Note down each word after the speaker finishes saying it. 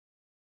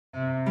The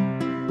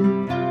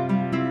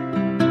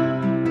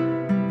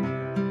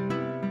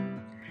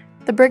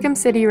Brigham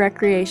City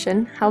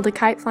Recreation held a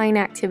kite flying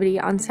activity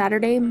on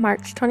Saturday,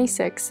 March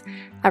 26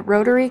 at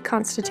Rotary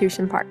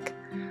Constitution Park.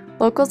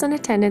 Locals in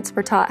attendance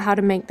were taught how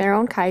to make their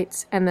own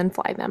kites and then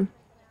fly them.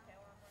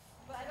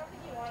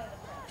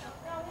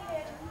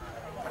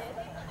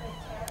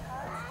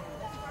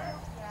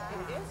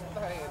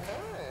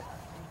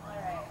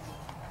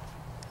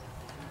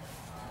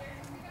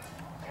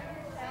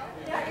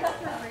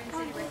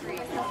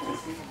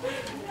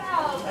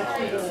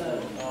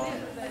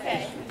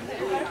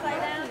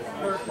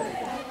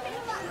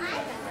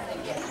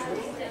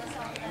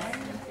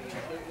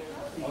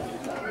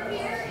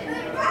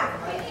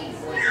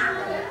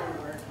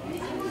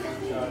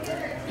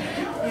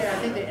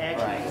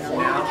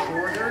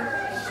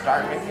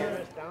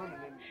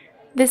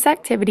 This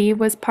activity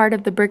was part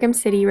of the Brigham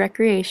City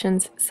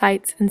Recreation's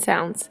Sights and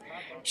Sounds.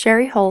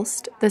 Sherry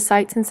Holst, the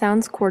Sights and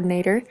Sounds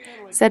coordinator,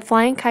 said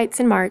flying kites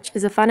in March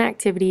is a fun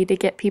activity to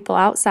get people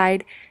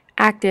outside,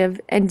 active,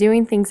 and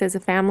doing things as a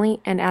family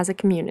and as a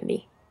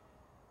community.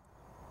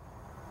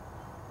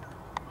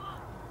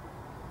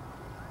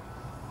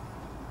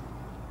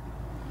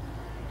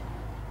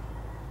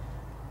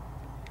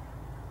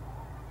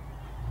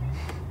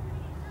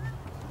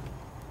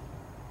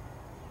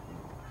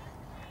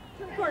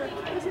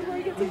 This is where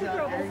you get some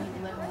trouble.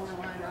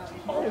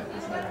 Oh.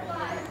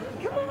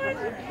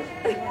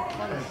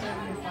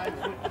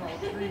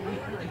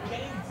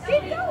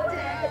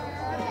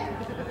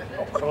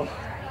 Come on.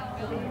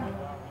 Get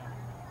going.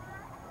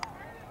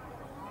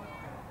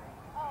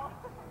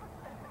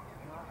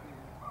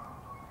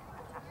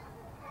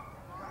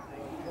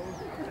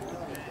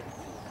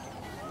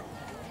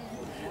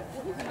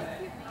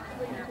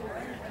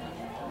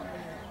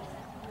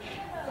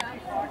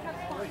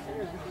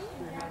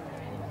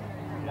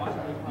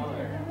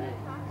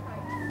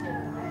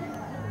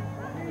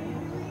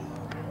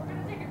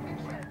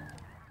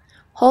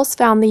 Holst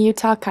found the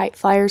Utah Kite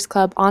Flyers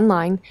Club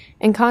online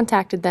and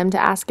contacted them to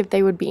ask if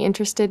they would be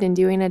interested in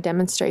doing a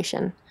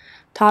demonstration.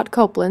 Todd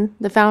Copeland,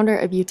 the founder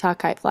of Utah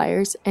Kite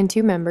Flyers, and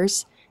two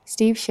members,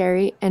 Steve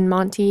Sherry and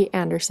Monty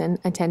Anderson,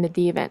 attended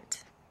the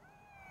event.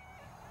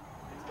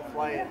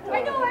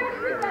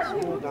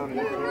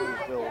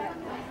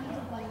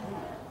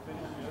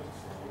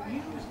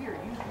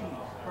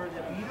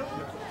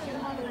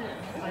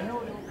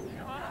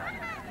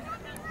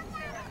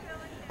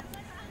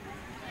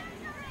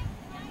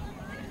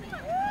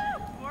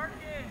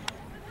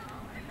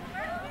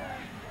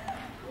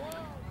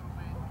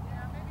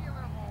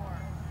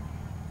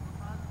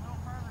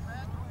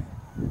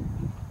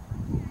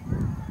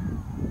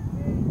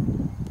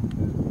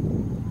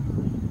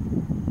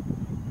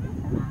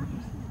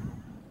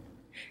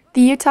 The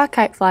Utah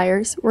Kite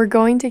Flyers were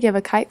going to give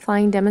a kite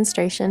flying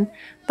demonstration,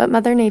 but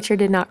Mother Nature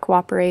did not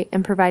cooperate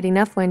and provide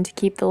enough wind to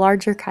keep the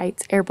larger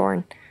kites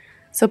airborne.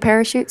 So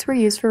parachutes were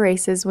used for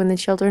races when the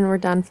children were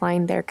done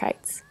flying their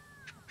kites.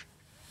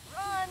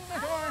 Run!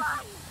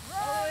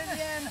 Run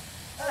again!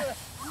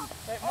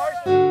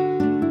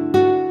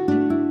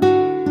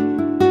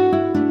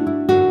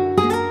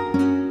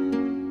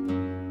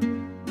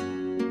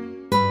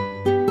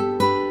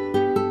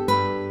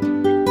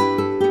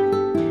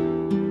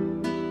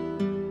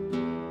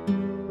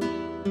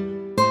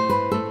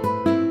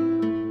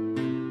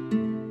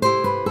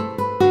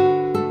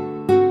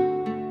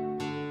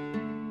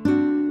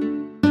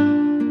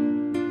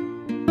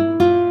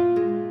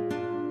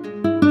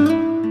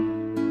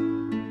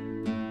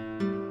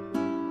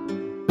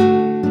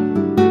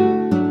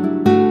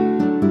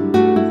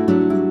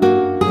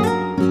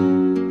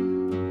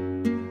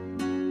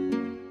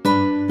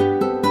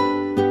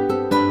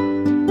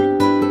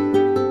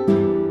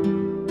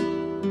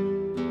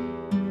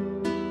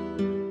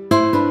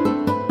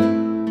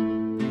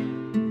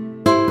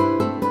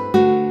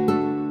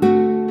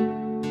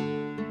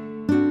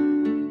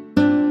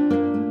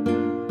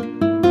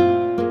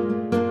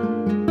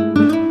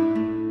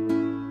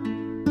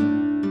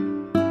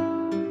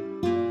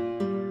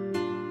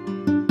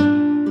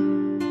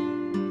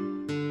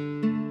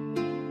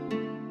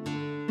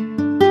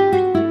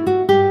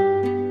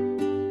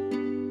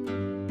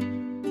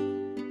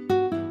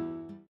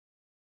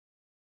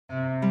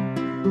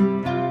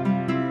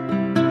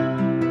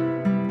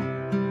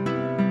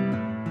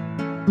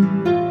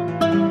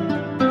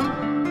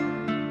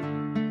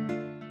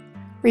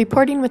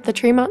 Reporting with the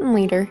Tree Mountain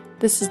Leader,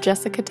 this is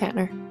Jessica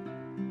Tanner.